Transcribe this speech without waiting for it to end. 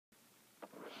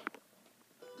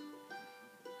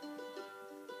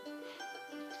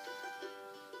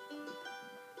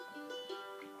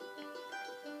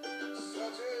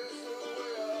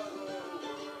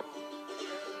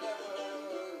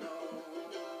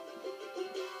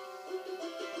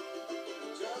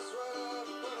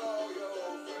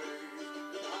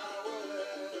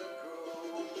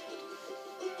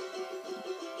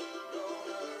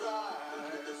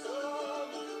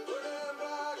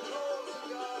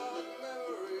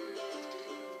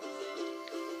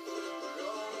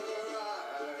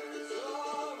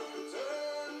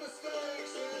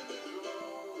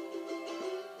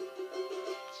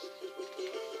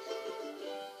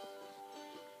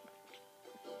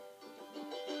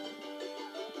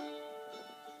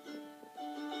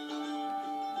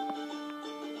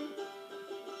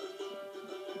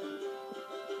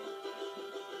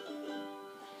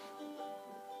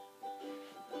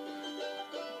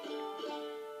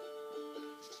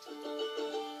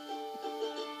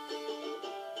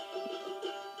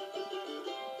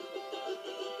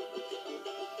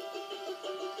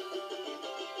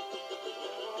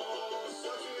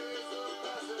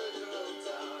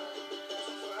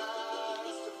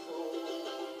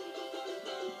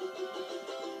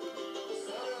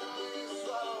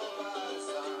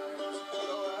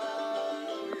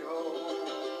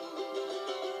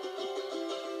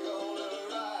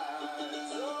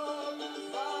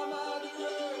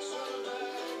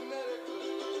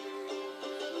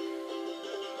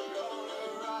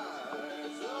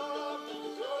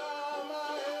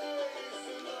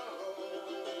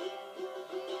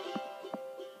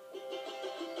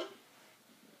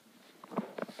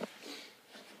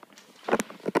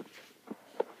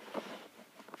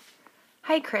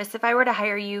Hi, Chris. If I were to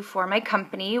hire you for my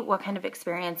company, what kind of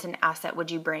experience and asset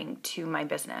would you bring to my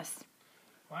business?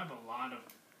 Well, I have a lot of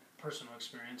personal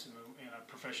experience in a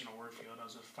professional work field. I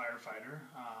was a firefighter.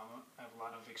 I have a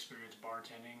lot of experience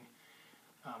bartending,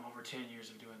 over 10 years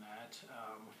of doing that.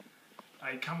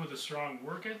 I come with a strong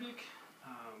work ethic.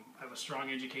 I have a strong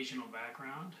educational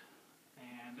background,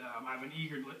 and I have an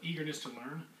eagerness to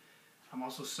learn. I'm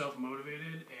also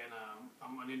self-motivated, and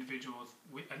I'm an individual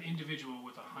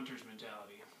with a hunter's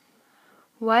mentality.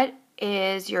 What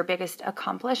is your biggest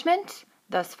accomplishment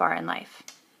thus far in life?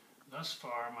 Thus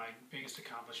far, my biggest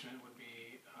accomplishment would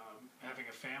be having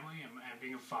a family and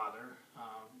being a father,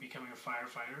 becoming a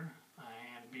firefighter,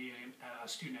 and being a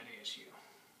student at ASU.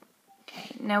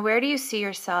 Okay. Now, where do you see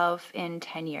yourself in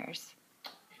 10 years?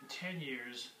 In 10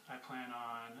 years, I plan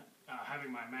on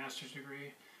having my master's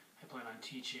degree. I plan on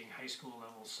teaching high school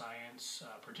level science,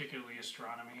 particularly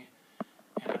astronomy,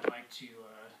 and I'd like to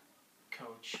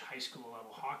coach high school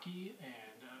level hockey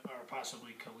and or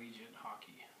possibly collegiate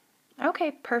hockey.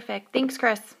 Okay, perfect. Thanks,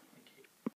 Chris.